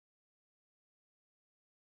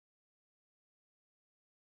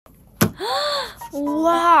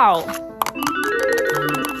Wow!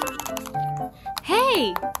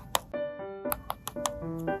 Hey!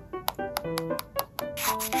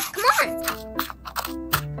 Come on!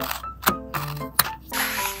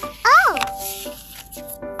 Oh!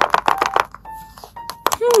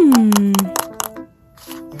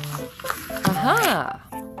 Aha!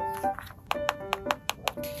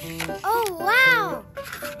 Oh, wow!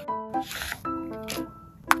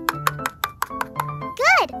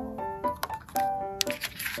 Good!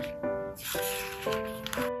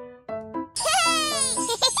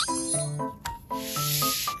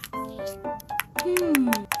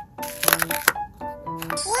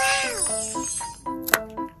 Wow!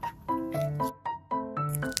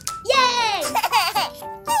 Yay!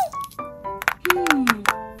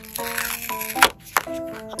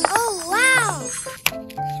 Oh, wow!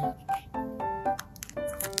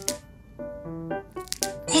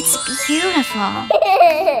 It's beautiful.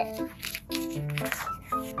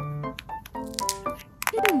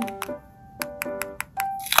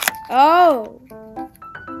 Oh!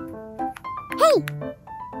 Hey!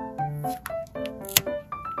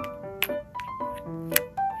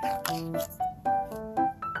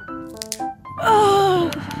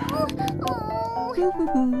 Oh!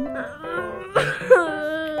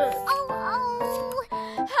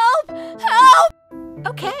 Help! Help!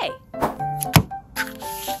 Okay.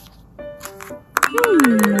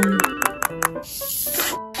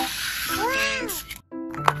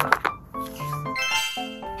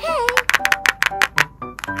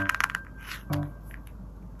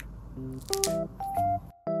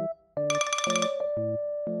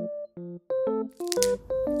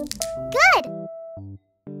 Good!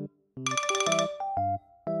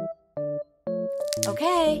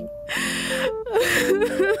 Okay.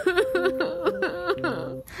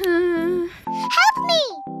 Help me!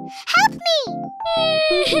 Help me!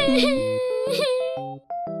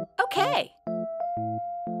 Okay.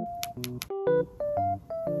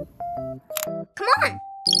 Come on!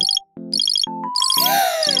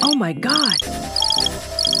 Oh my God.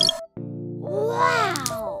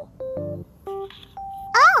 Wow!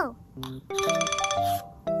 Oh!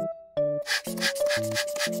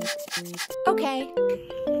 Okay.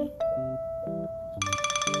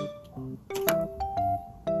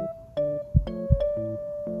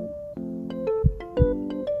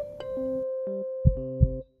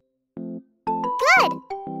 Good!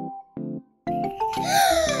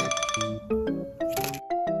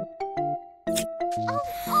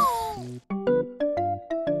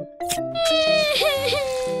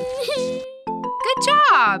 Good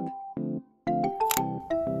job.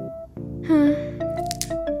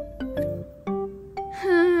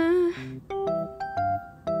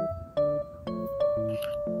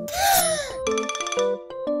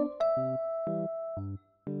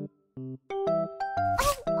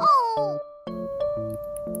 Oh!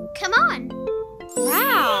 Come on!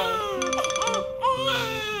 Wow.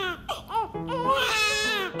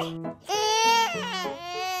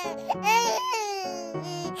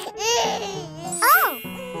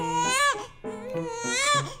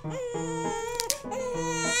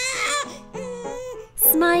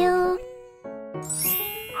 Smile.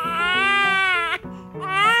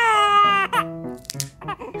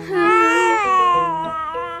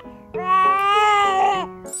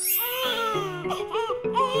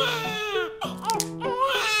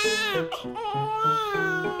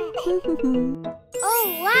 Oh,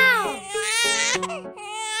 wow!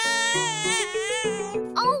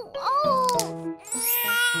 Oh, oh!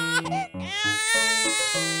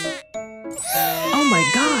 Oh my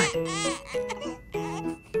God.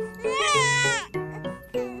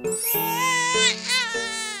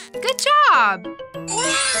 Good job.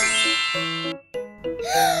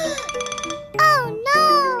 Oh, no!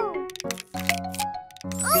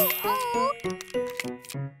 Oh, oh!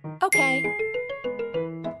 Okay.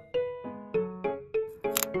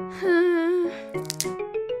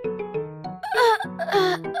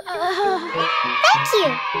 Thank you!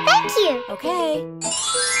 Thank you! Okay.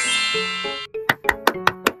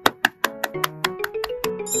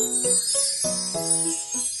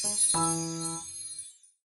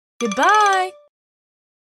 Goodbye.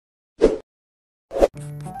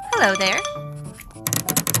 Hello there.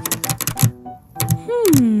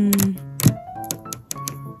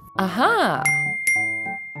 Aha.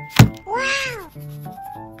 Wow!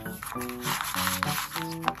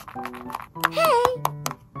 Hey!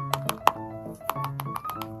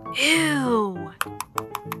 Ew.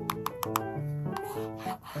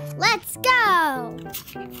 Let's go!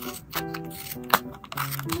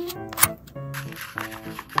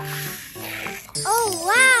 Oh,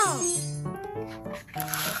 wow!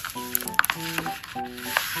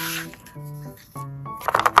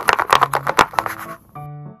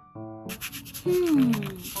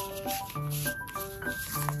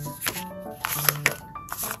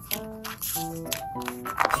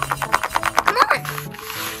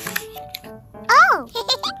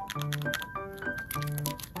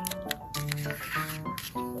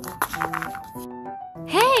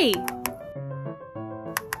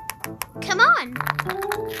 Come on.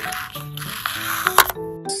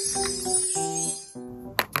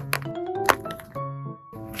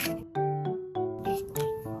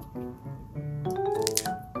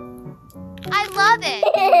 I love it.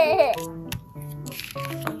 Hey.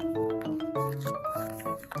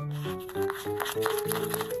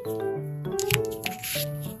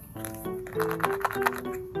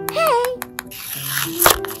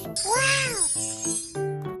 Wow.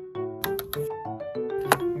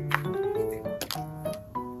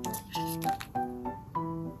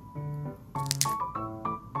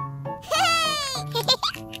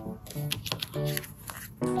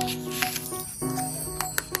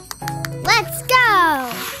 Let's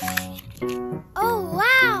go! Oh,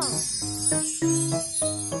 wow!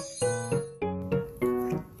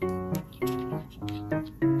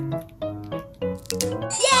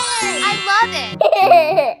 Yay! I love it!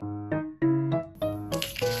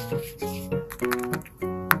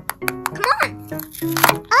 Come on!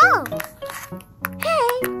 Oh!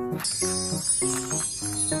 Hey!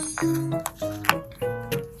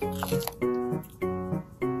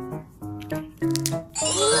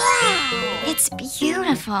 It's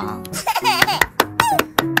beautiful.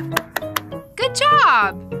 Good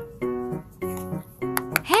job!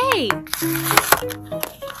 Hey!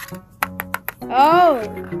 Oh!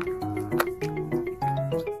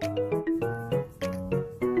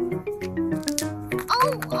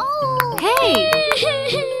 Oh, oh! Hey!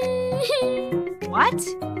 What?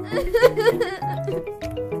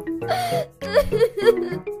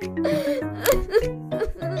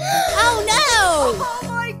 Oh no! Oh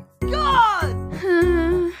my god!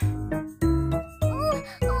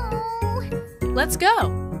 Let's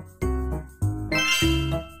go.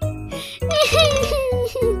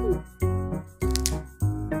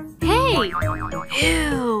 Hey!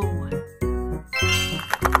 Ew!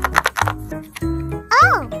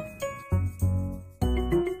 Oh!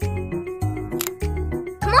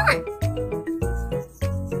 Come on!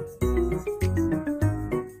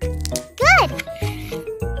 Good!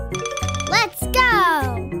 Let's go!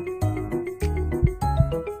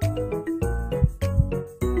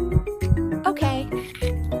 Okay.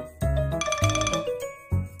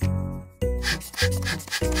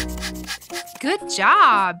 Good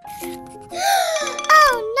job!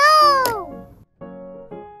 Oh no!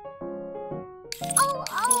 Oh,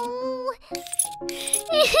 oh!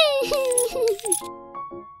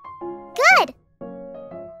 Good!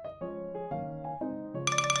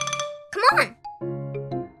 Come on!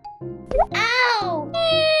 Ow!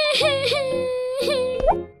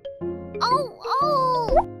 Oh,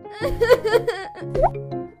 oh!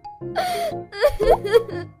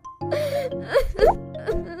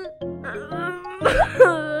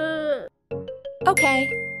 Okay.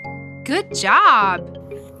 Good job!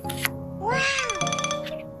 Wow!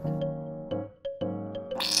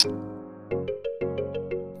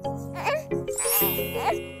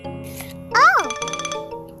 Oh!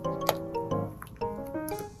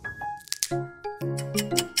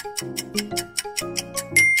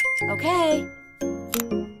 Okay.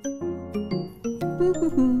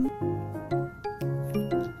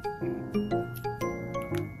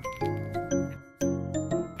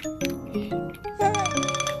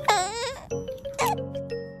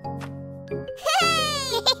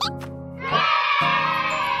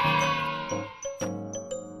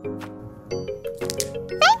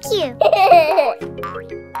 Thank you.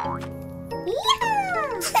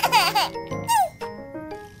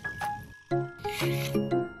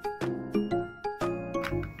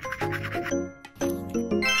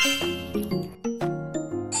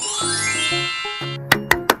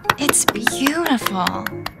 It's beautiful.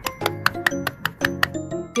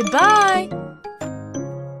 Goodbye!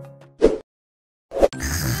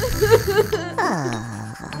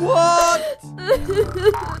 What?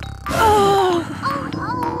 Oh!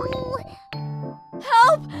 Oh!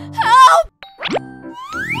 Help! Help!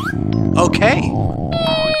 Okay. Oh!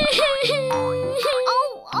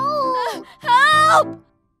 Oh! Help!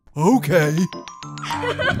 Okay.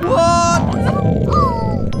 What?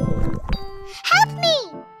 Oh! Help me!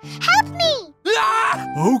 Help me!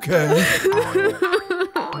 Okay.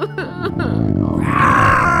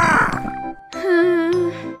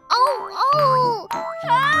 Oh! Oh!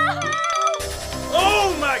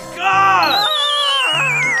 Oh my God!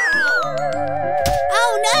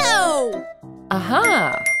 Oh no!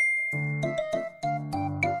 Uh-huh.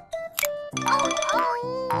 Oh! Oh!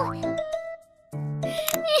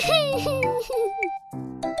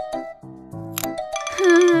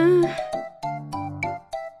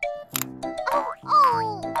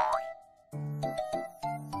 Oh!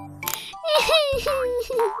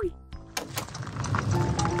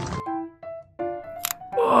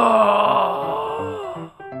 Come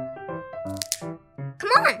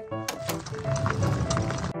on.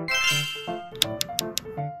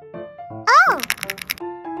 Oh.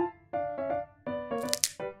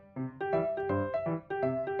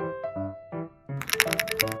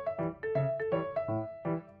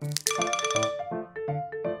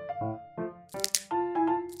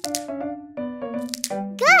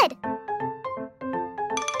 Good.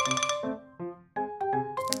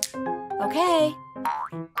 Okay.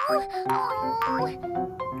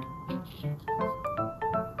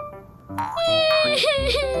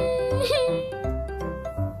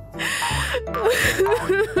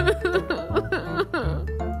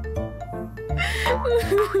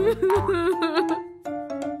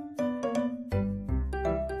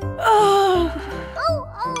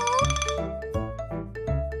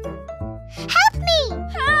 Help me!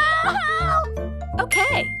 Help!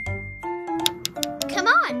 Okay. Come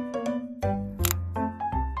on.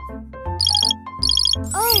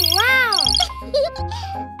 Oh, wow.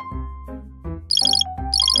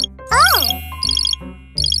 Oh.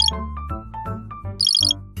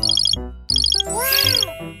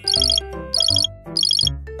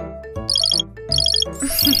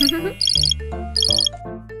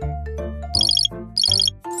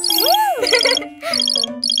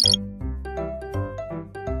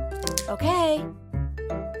 Okay.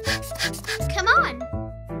 Come on.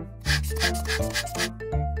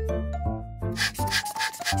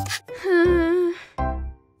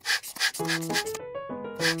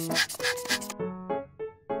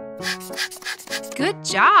 Good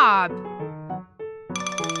job.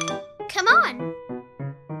 Come on.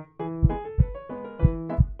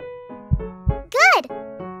 Good.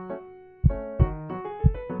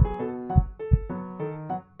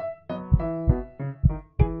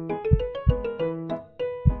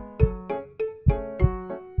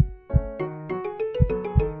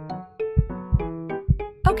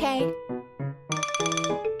 Okay.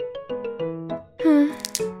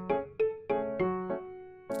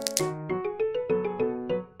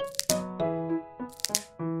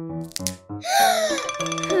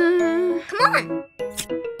 Come on.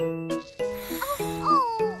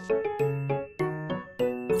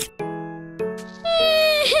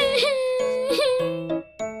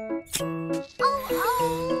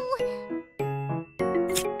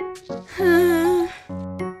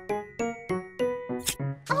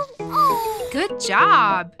 Good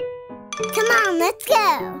job. Come on, let's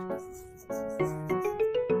go.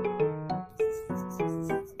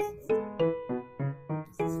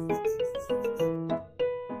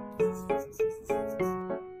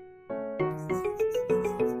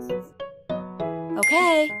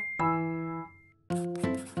 Okay.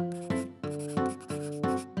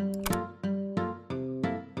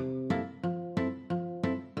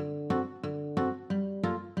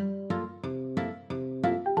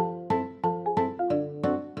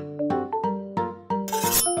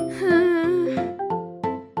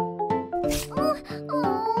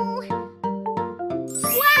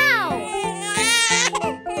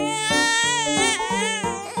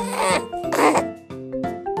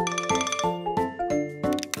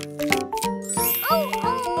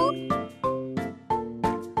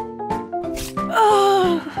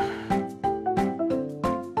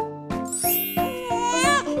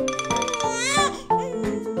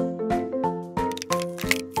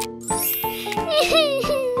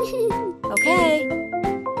 Okay.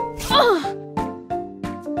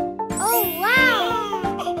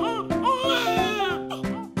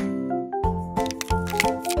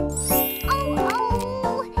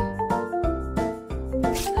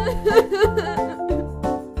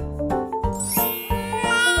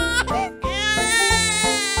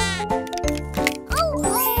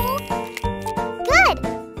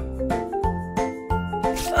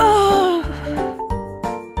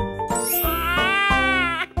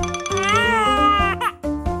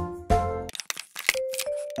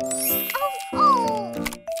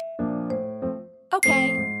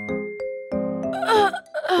 Okay.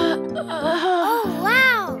 Oh,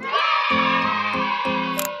 wow.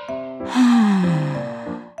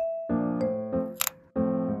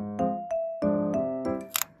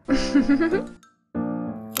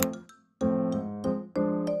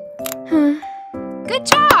 Good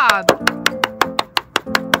job.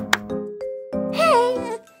 Oh.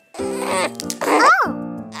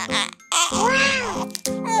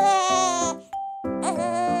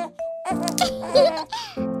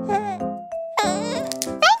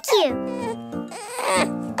 Thank you.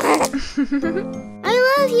 I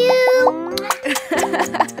love you.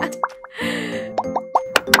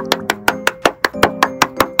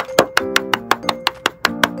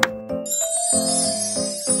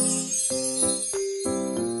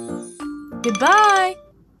 Goodbye.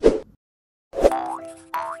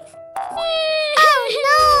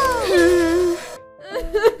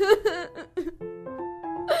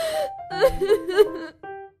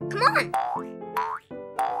 Come on.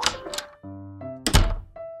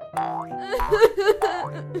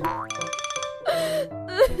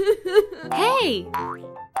 Hey.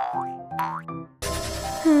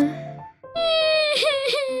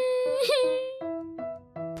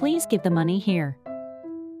 Please give the money here.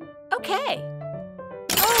 Okay.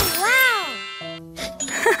 Oh, wow.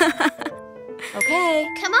 Okay.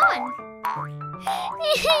 Come on.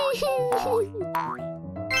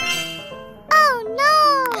 Oh, no.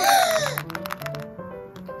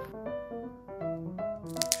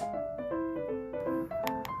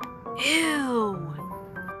 Ew.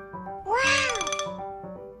 Wow.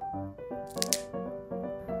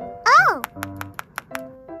 Oh.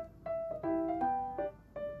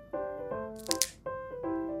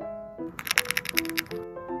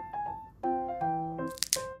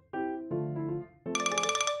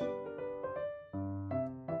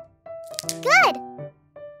 Good.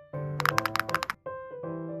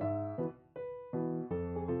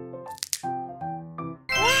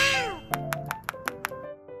 Wow.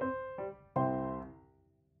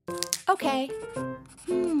 Okay.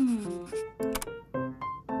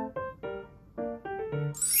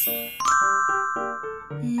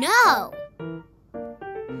 No.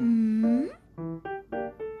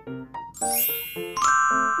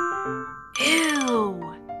 Ew.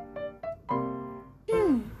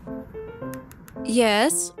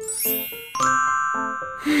 Yes.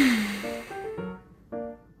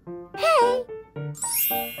 Hey.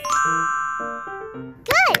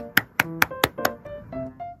 Good.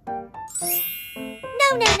 No,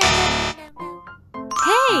 no, no, no, no, no, no.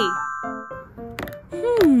 Hey.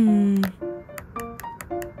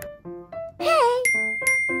 Hey.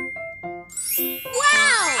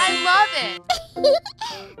 Wow. I love it.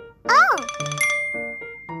 Oh.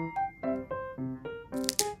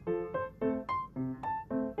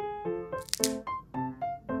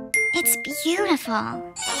 It's beautiful.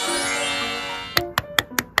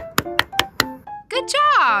 Good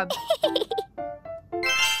job.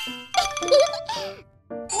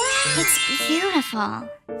 It's beautiful.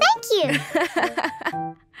 Thank you.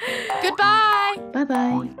 Goodbye.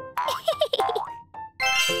 Bye-bye.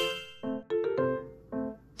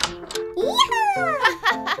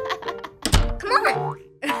 Come on.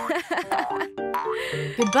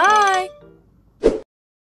 Goodbye.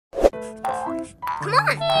 Come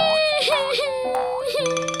on.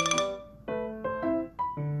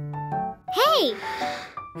 Hey.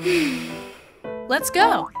 Let's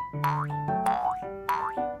go.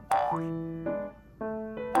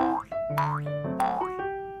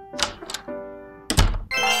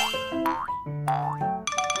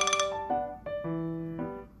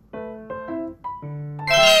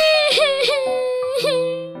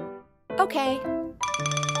 Okay.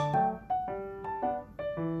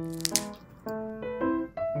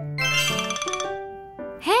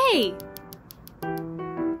 Hey.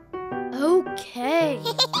 Okay.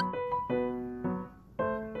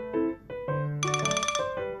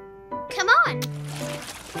 Come on.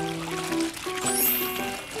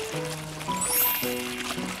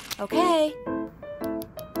 Okay.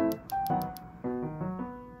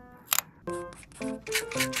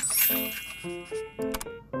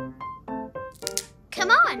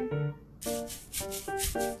 Come on.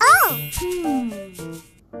 Oh.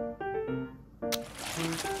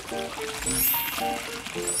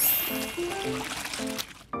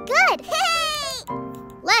 Good. Hey.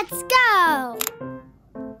 Let's go.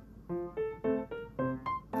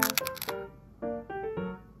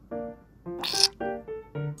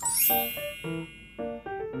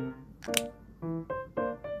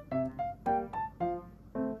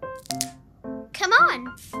 Come on.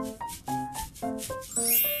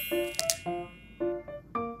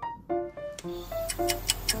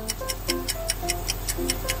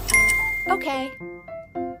 Okay.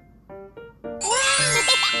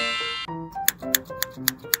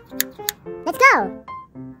 Let's go.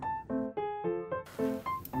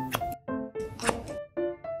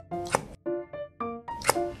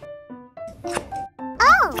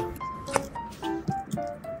 Oh.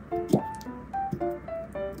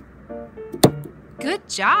 Good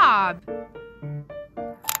job.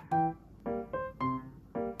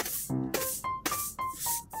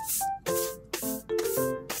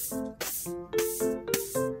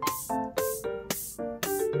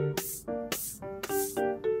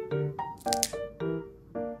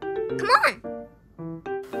 Come on.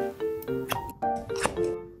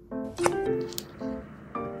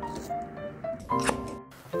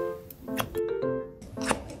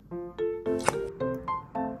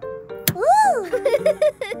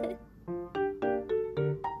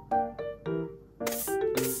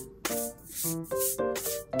 Okay.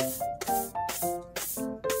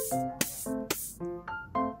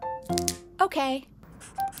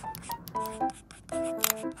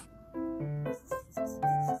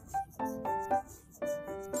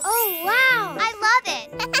 Oh, wow! I love it!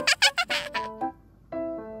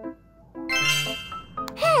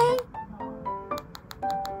 Hey!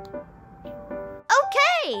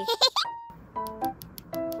 Okay!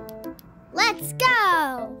 Let's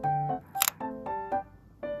go!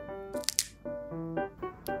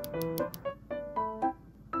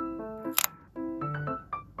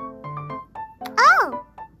 Oh!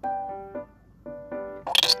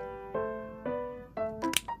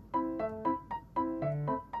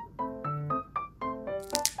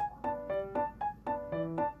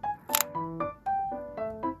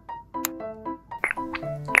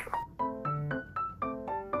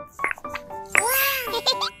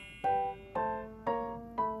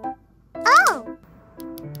 Oh!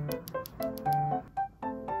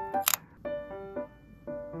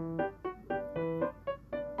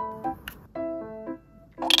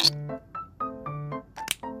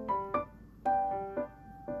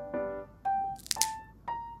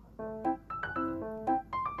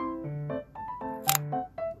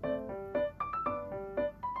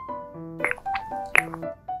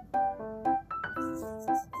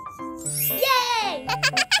 Yay!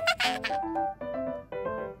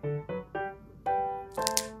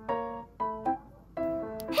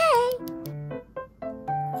 Hey!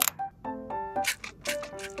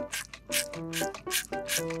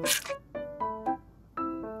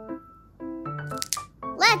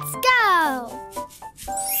 Let's go!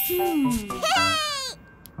 Hey!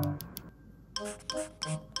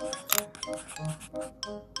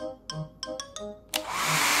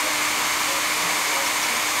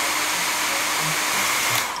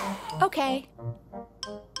 Okay.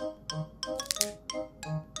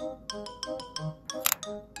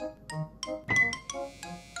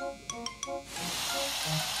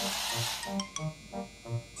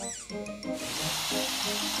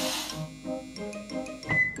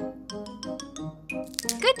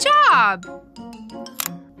 Good job!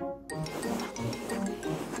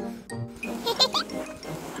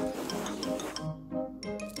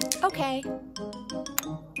 Okay.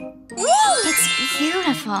 It's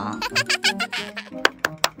beautiful.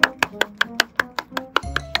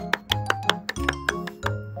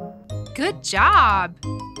 Good job!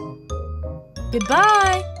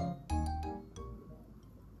 Goodbye!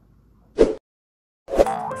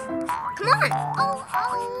 Come on!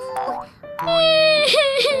 Oh,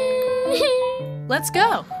 Let's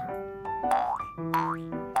go!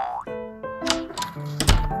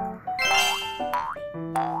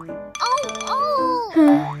 oh! Oh!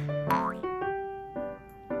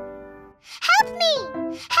 Help me!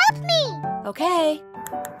 Help me! Okay.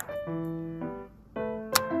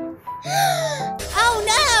 Oh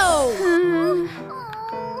no! Oh.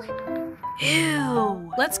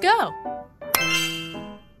 Ew! Let's go!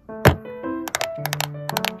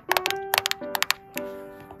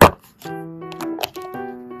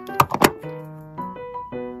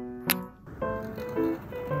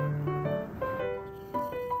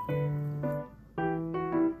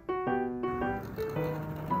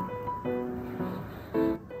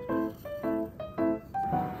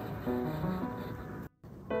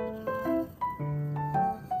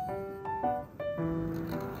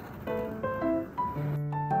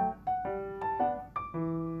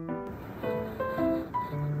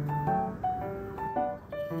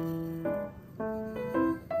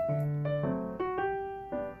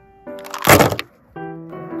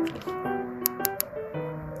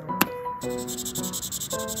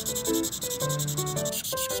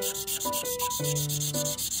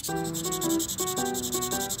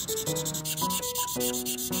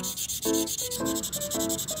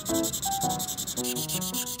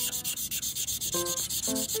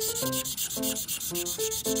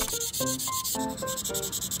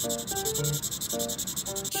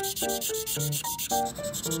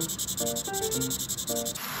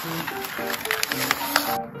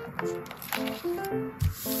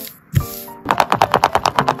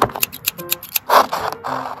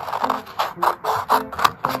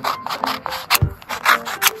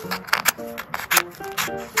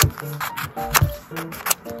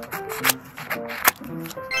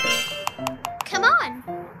 Come on!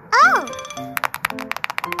 Oh!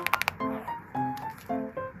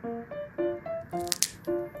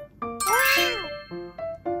 Wow!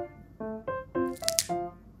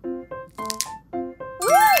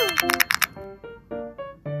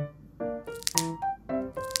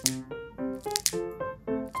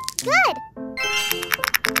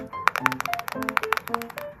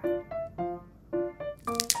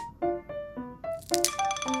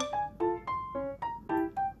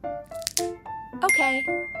 Okay.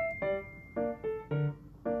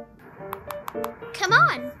 Come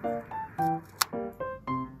on.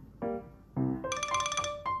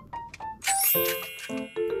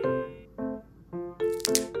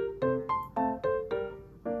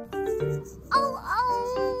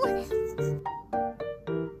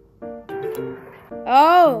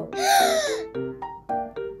 Oh.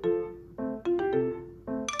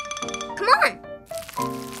 Come on.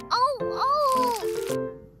 Oh.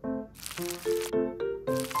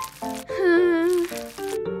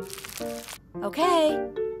 Okay.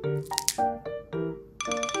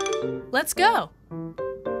 Let's go.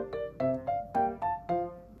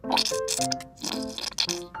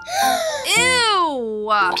 Ew!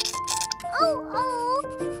 Ow.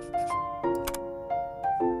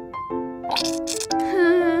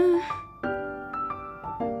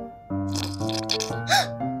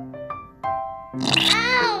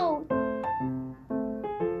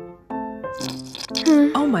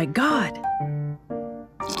 Oh my god.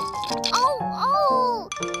 Oh.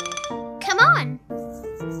 Come on.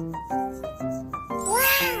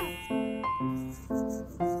 Wow.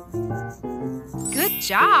 Good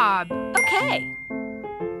job. Okay.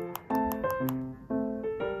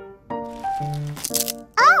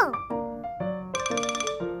 Oh.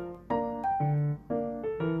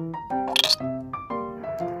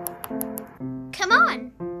 Come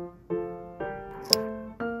on.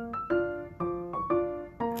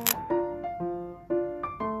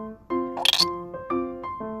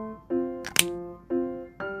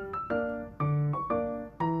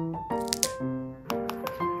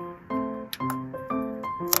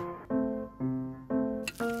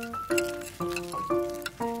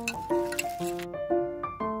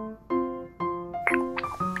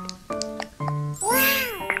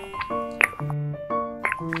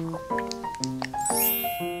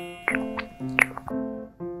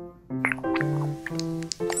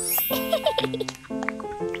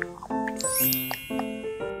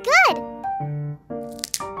 Good.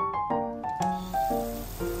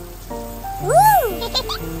 Woo.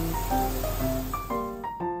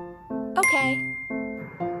 Okay.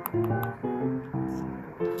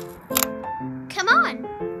 Come on.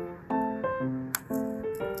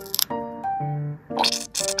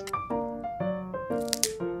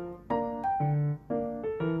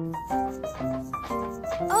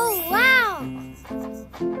 Oh, wow.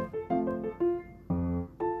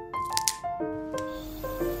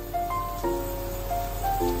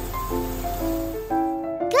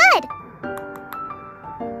 Good.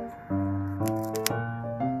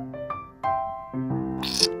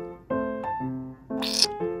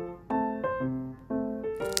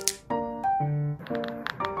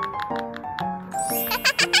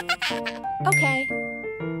 Okay.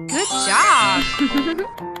 Good job.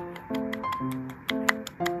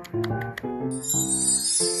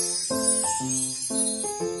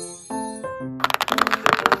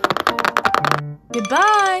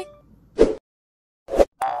 Goodbye.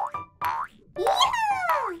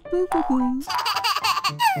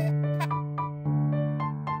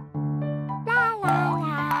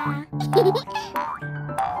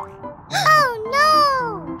 Oh, no.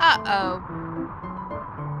 Uh-oh.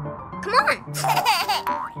 Come on.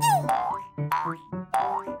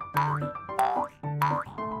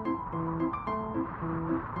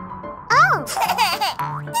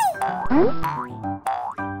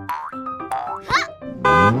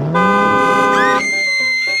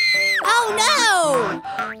 Oh no!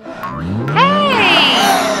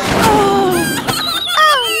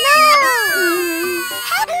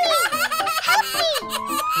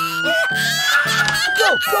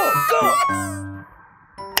 Go!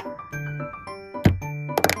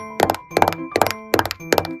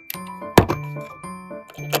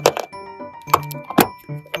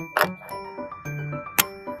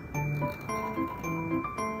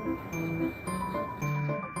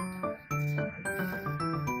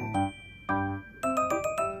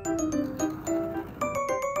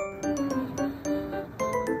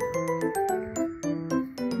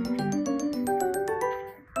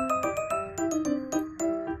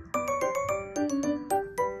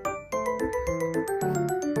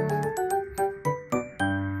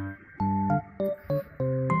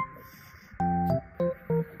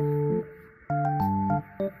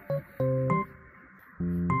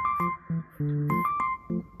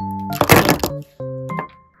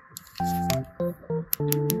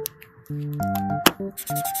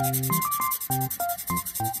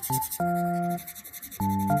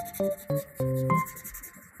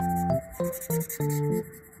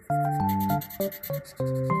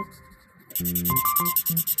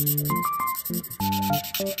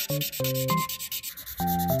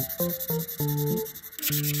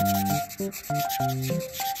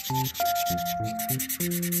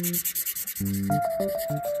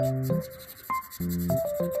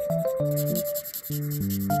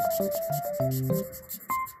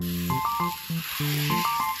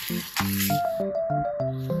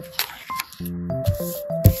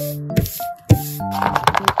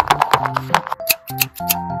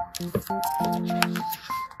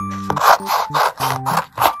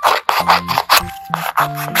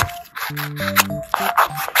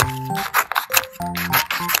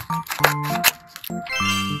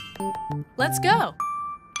 Let's go.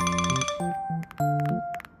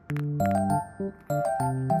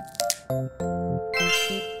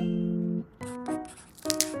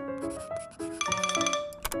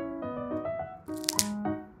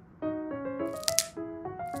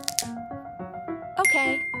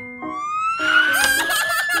 Okay.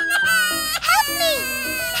 Help me!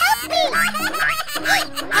 Help me!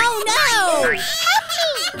 Oh no! Help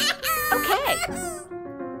me! Okay.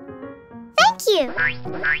 Thank you.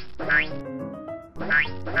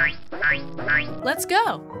 Let's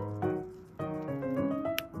go.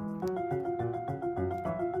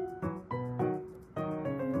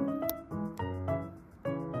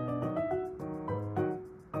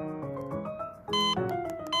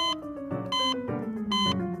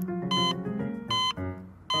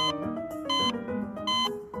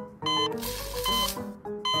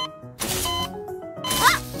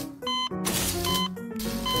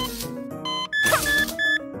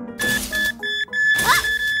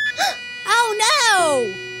 Oh no!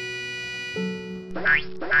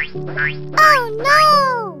 Oh no!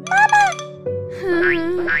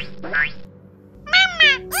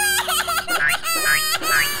 Mama!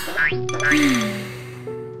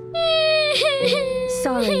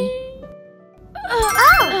 Sorry. Oh!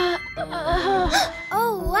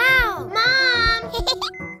 Oh wow! Mom!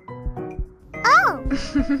 Oh!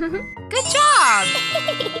 Good job!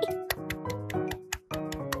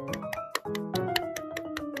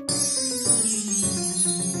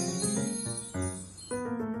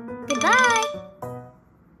 Goodbye!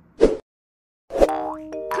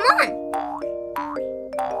 Come on!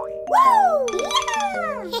 Woo!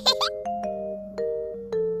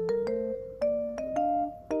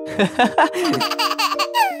 Hey!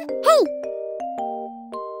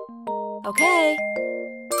 Okay.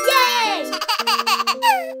 Yay!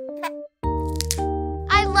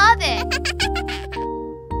 I love it!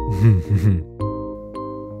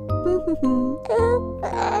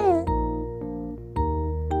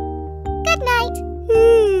 Good night!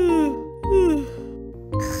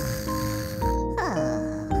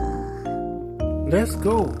 Let's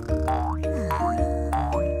go.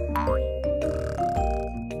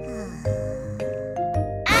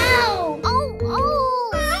 Ow! Oh,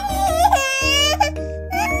 oh!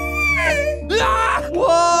 Ah!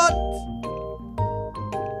 What?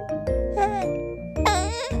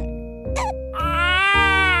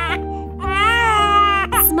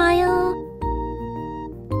 Smile.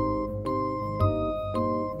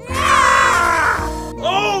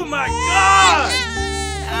 Oh my God!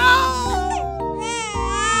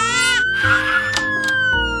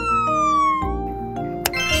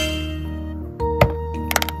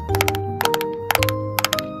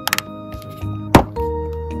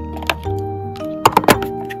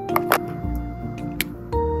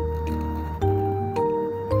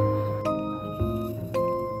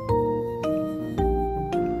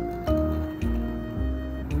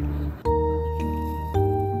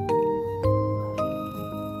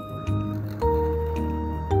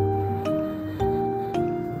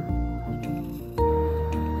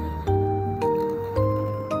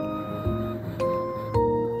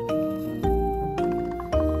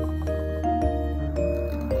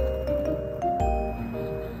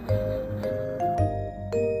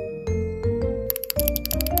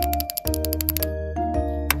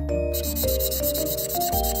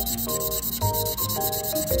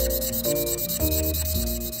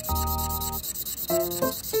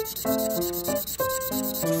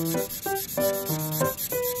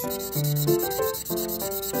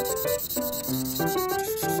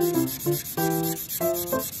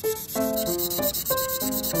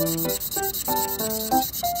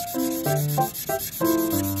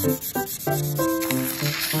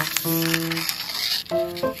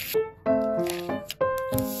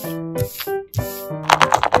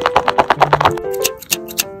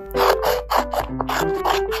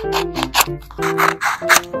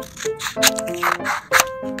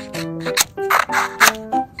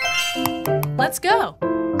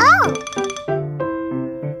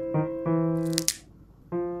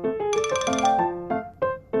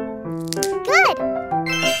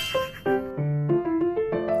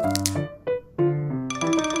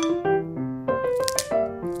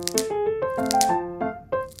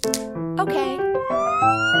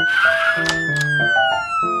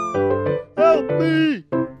 Help me!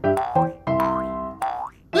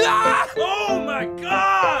 Ah! Oh my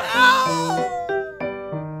God!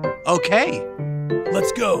 Okay,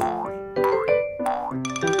 let's go.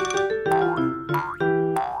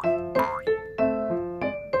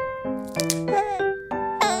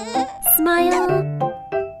 Smile.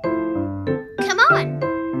 Come on.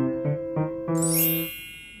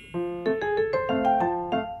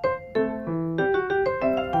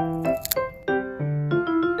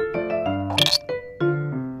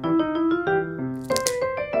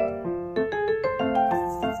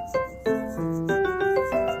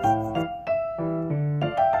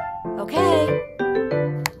 Okay.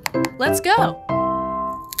 Let's go.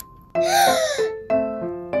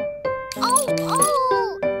 Oh,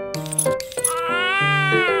 oh.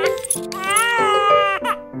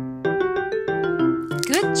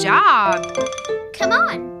 Good job. Come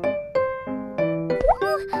on.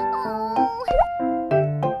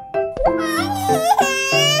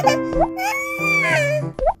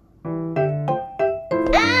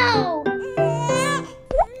 Ow!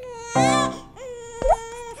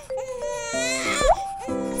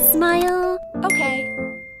 Smile. Okay.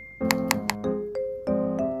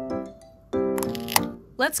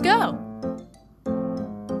 Let's go.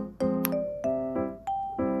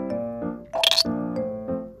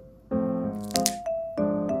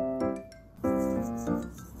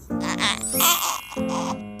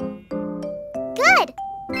 Good.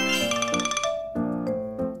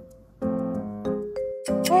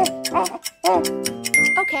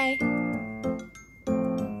 Okay.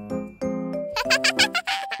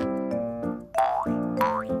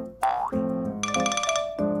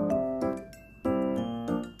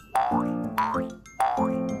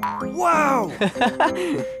 Wow!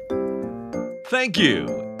 Thank you.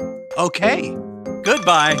 Okay,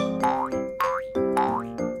 Goodbye.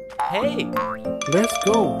 hey, let's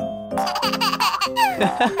go.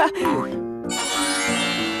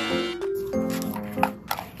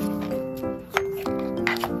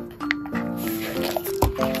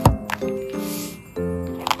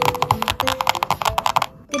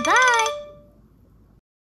 Goodbye.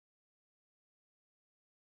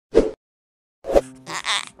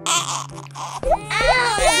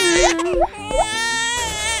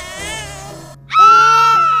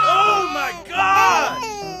 Oh my God!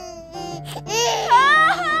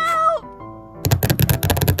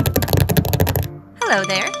 Hello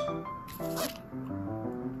there.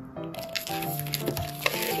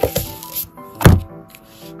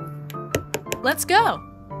 Let's go.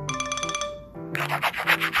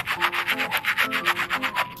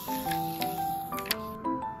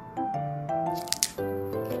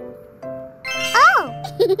 Oh.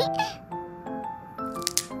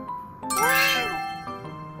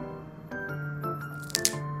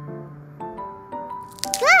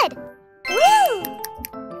 Good. Woo.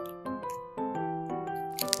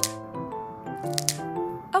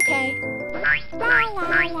 Okay. La la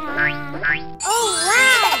la. Oh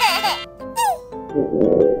wow.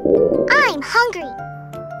 I'm hungry.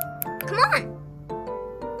 Come on.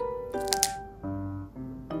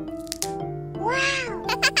 Wow.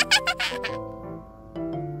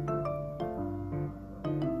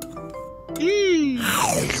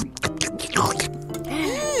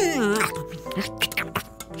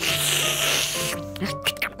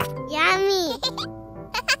 Yummy.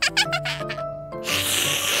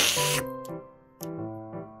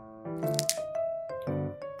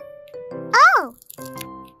 Oh.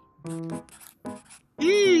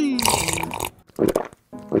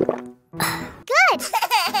 Good.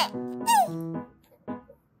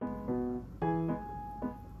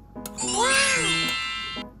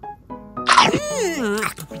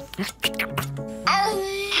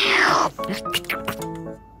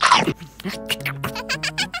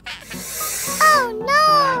 Oh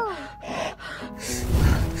no.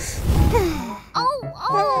 Oh,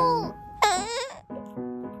 oh.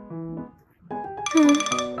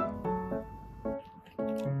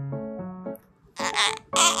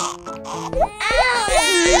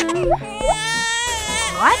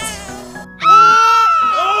 What?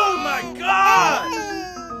 Oh my God!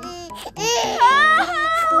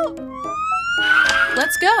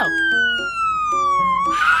 Let's go.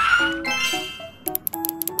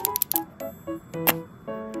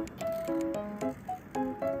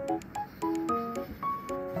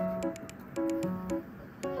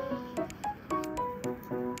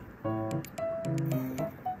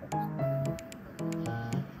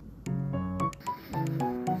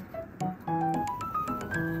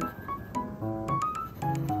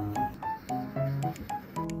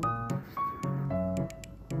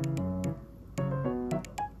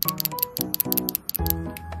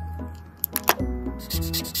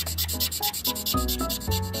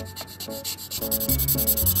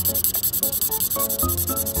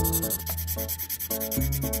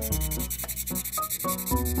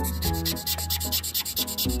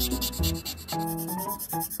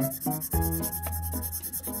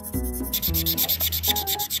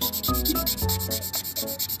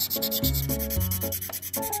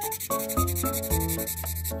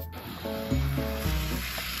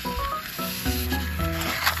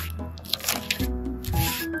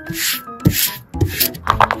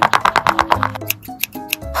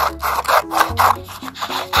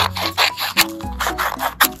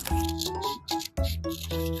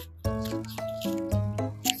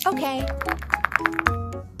 Okay.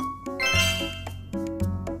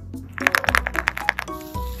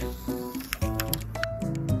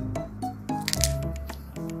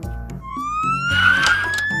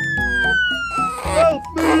 Help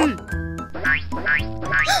me!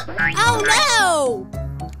 Oh no!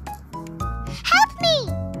 Help me!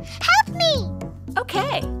 Help me!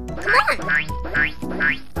 Okay. Come on!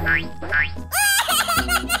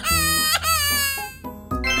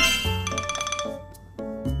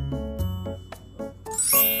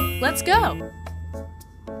 Let's go.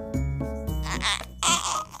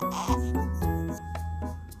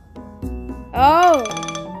 Oh.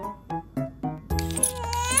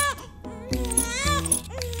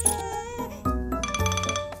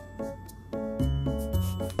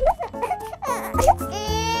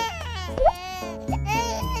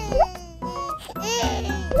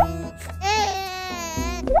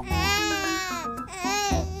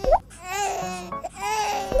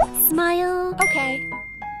 Smile. Okay.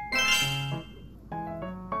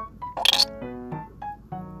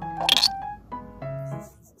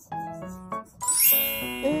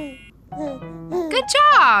 Good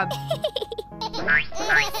job.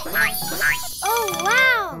 Oh,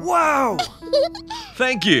 wow! Wow!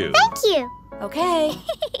 Thank you. Thank you! Okay.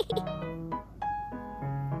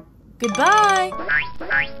 Goodbye.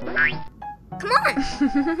 Come on!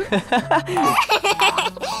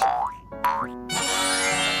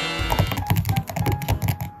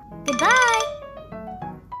 Goodbye!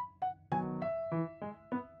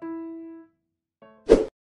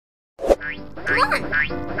 Come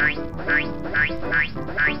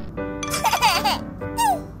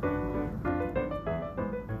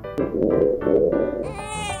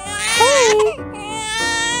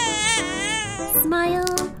Smile.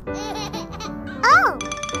 Oh!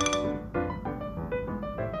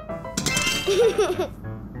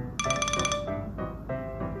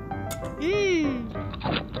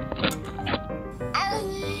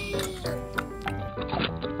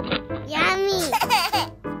 Yummy!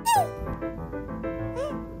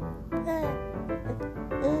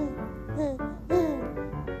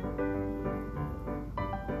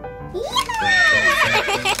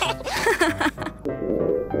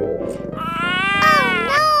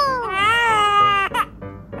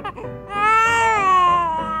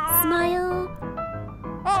 Smile.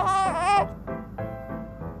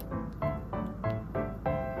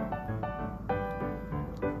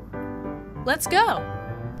 Let's go.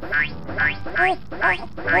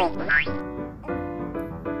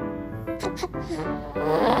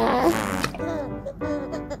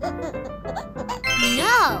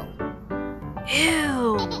 No!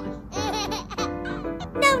 Ew.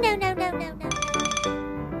 No, no, no, no, no, no.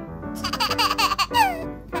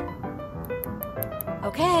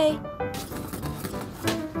 Okay.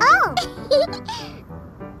 Oh!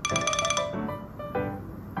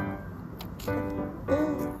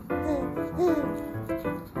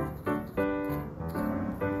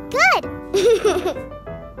 Good!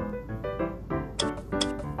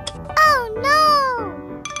 Oh no!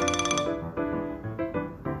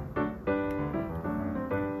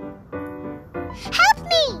 Help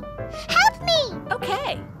me! Help me!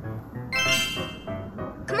 Okay.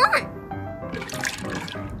 Come on!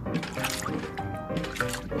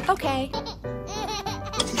 Okay.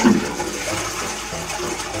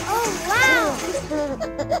 Oh wow!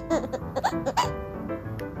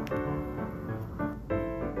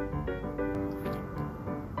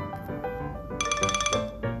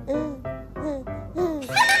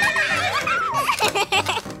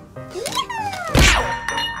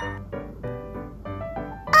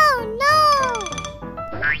 Oh no!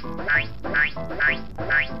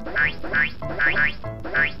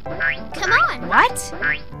 Come on! What?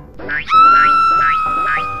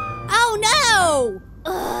 Oh no!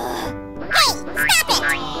 Hey, stop it!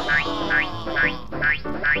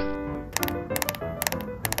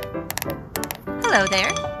 Hello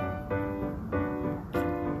there.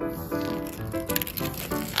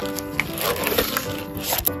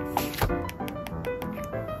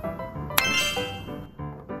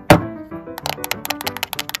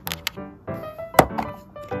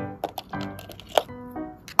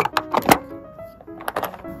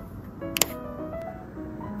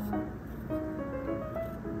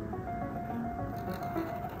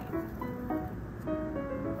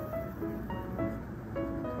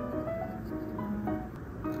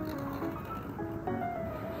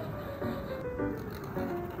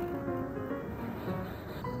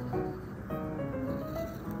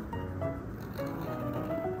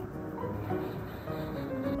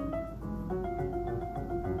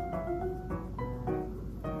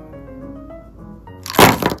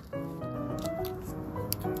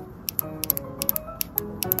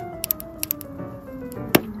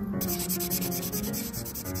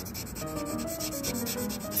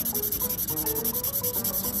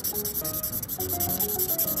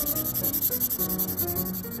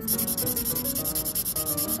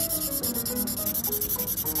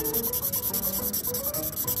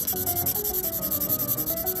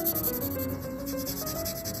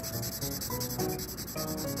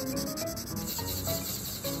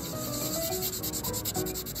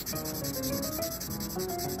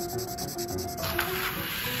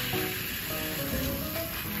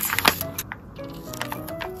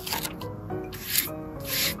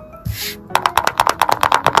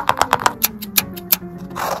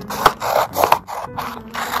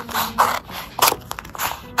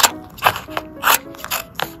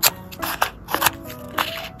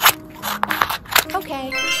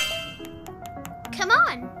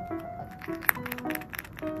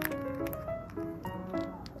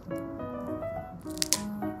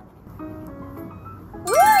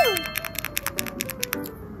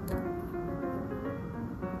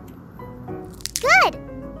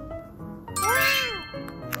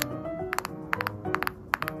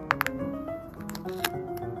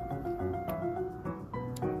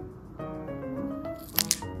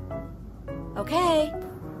 Okay.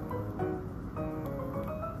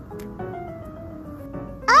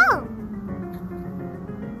 Oh.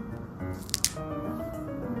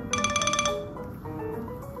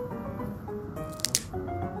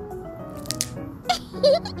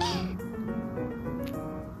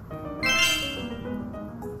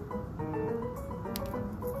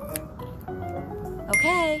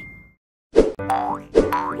 Okay.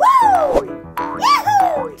 Woo!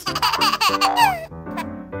 Yahoo! La la la.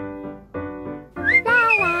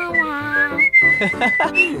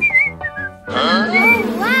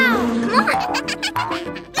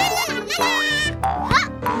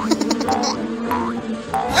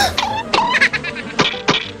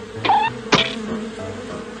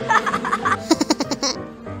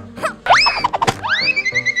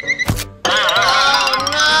 Oh,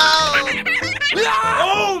 wow!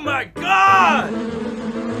 Oh my God!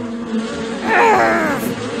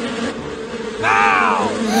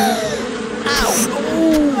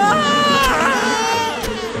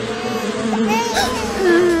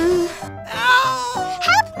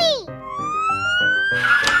 Help me!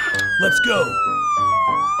 Let's go.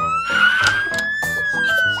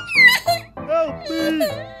 Help me!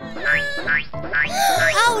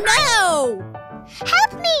 Oh no!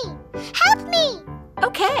 Help me! Help me!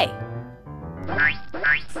 Okay.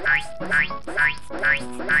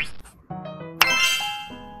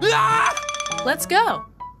 Let's go.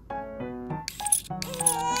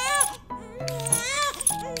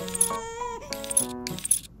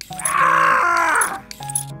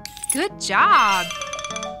 Good job.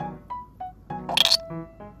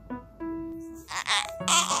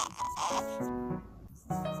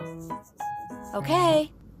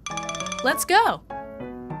 Okay. Let's go.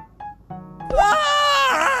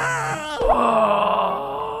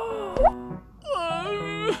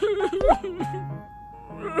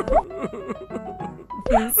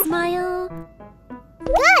 Smile.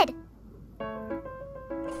 Good!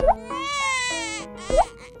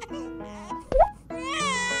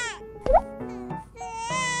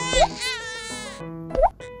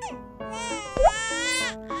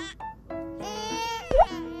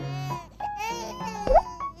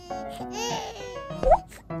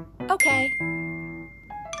 Okay.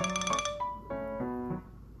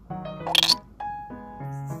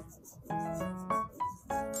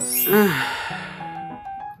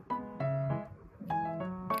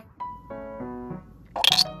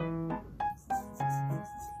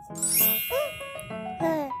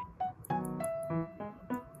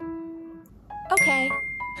 Okay.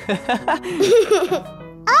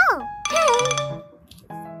 Oh!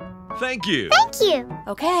 Thank you. Thank you!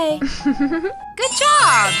 Okay. Good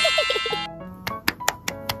job.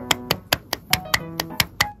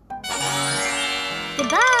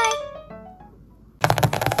 Goodbye!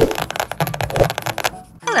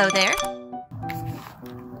 Hello there.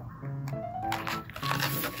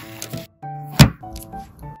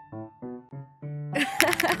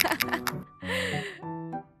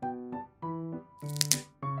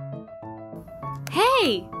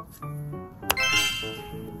 Hey!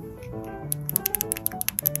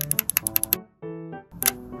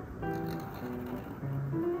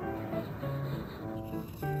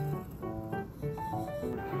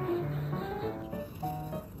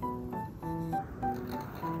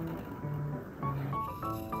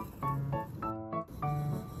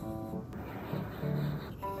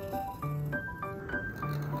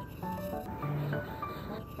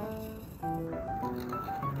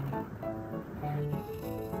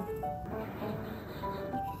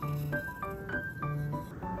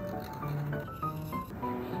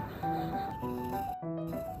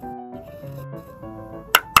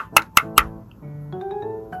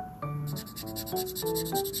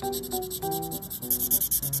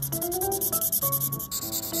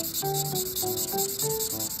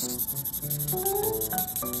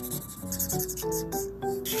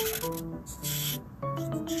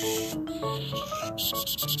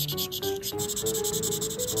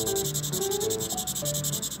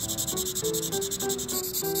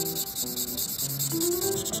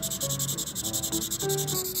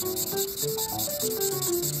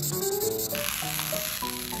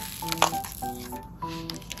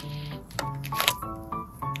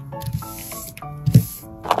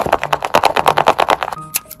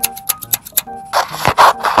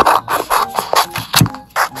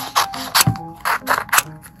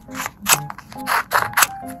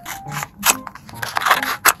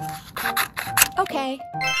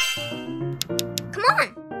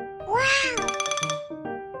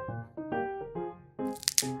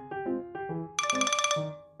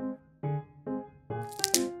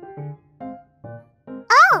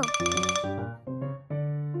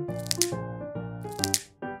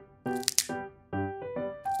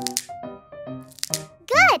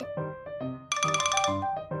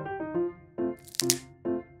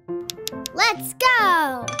 Let's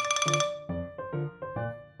go!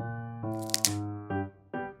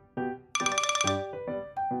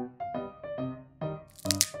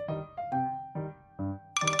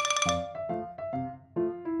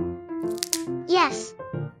 Yes.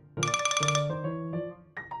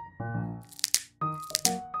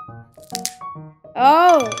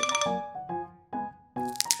 Oh.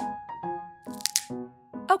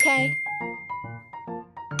 Okay.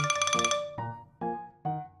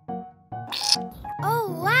 Oh,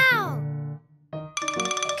 wow!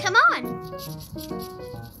 Come on!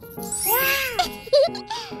 Wow!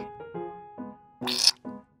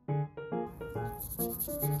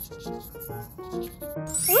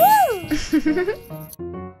 Woo!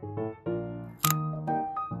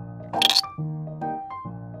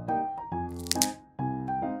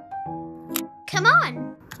 Come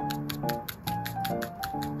on!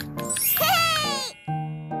 Hey!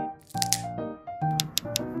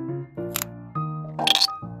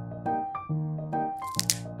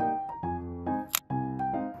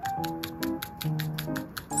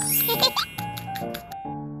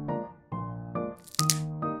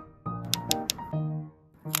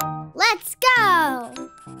 Let's go!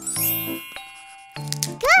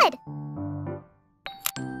 Good!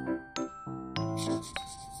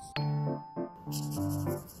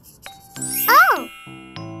 Oh!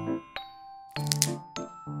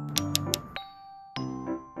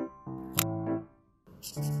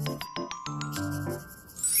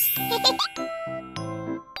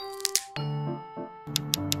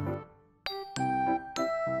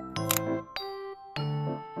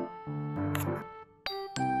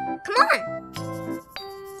 Come on!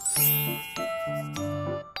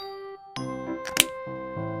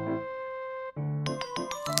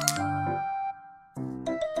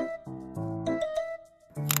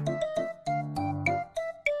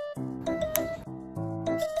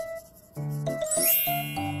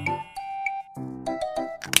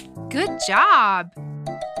 Good job.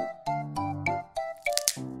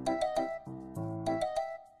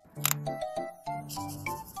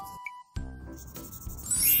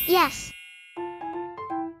 Yes.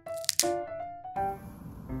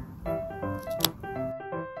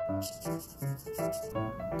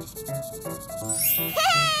 Hey!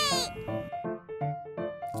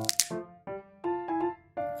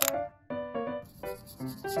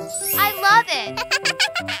 I love it.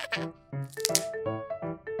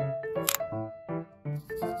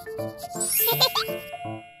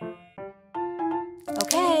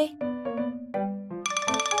 Okay.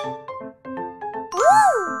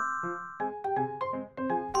 Woo!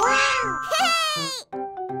 Wow! Hey!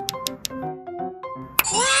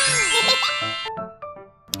 Wow!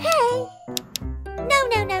 Hey! No,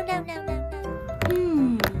 no, no, no, no, no, no.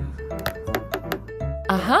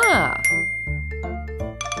 Aha.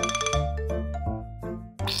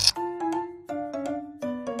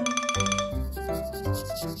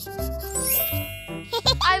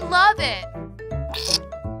 I love it.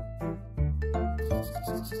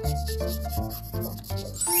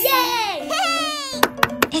 Yay! Hey!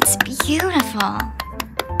 It's beautiful.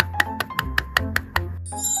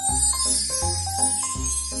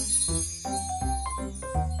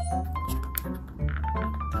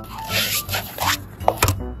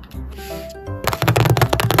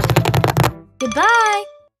 Goodbye.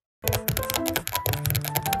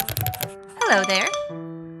 Hello there.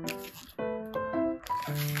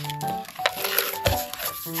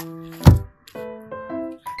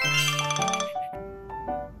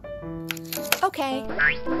 Okay. Come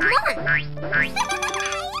on!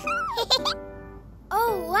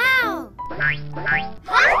 Oh, wow!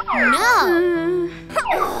 No!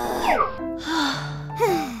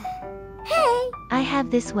 Hey! I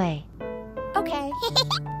have this way. Okay.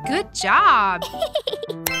 Good job.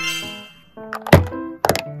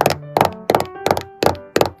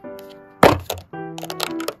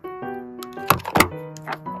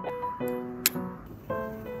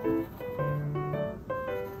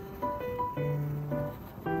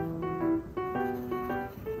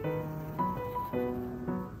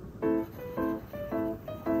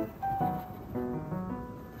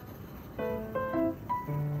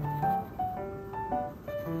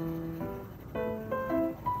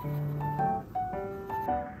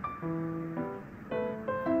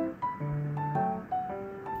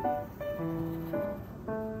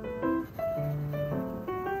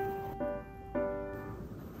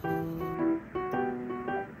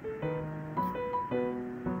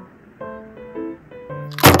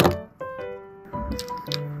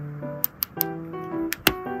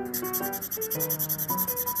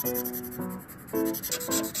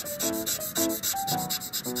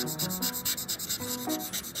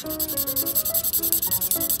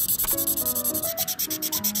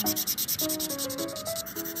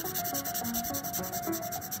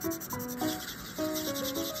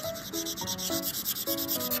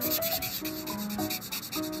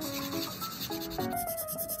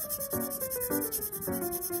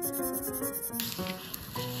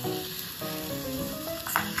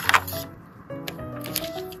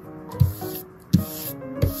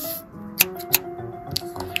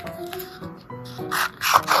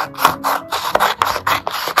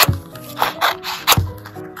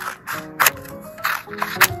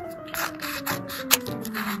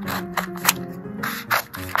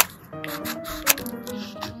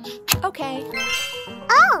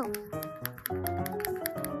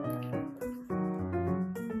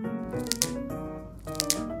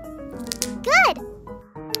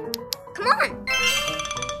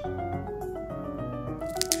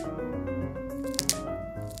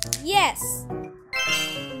 Yes.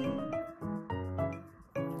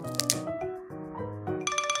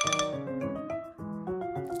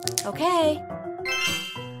 Okay.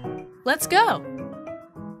 Let's go.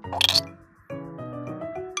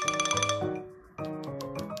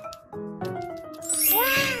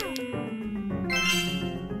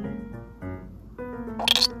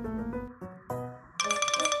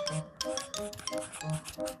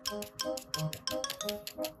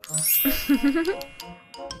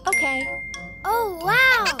 Okay. Oh,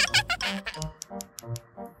 wow.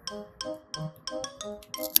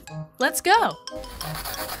 Let's go.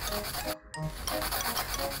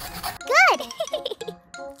 Good.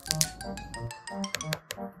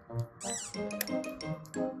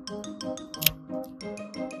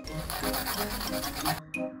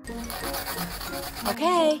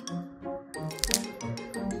 Okay.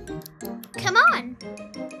 Come on.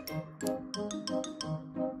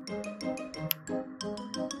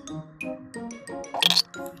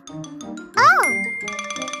 Oh.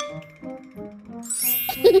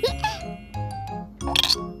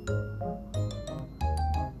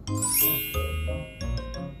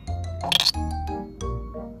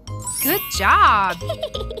 Good job.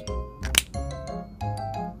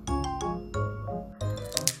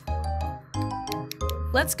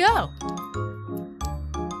 Let's go.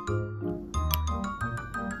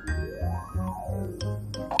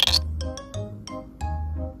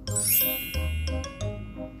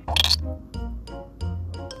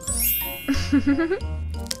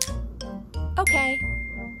 Okay.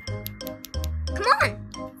 Come on.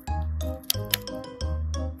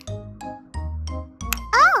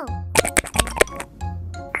 Oh.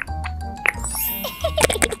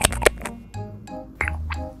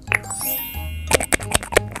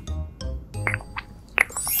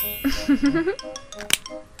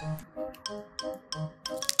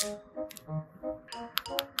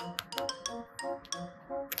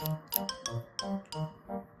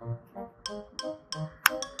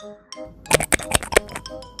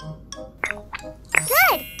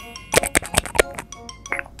 Good.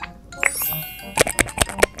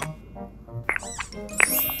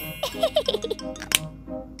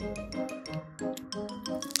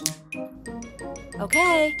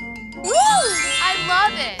 Okay. I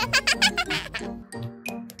love it.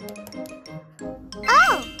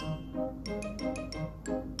 Oh.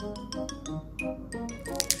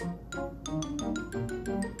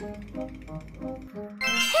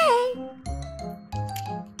 Hey.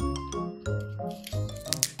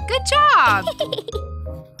 Good job.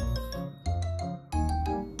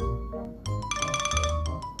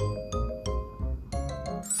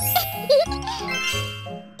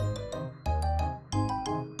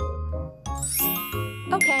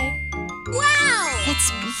 Okay. Wow.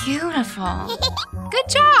 It's beautiful. Good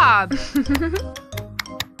job.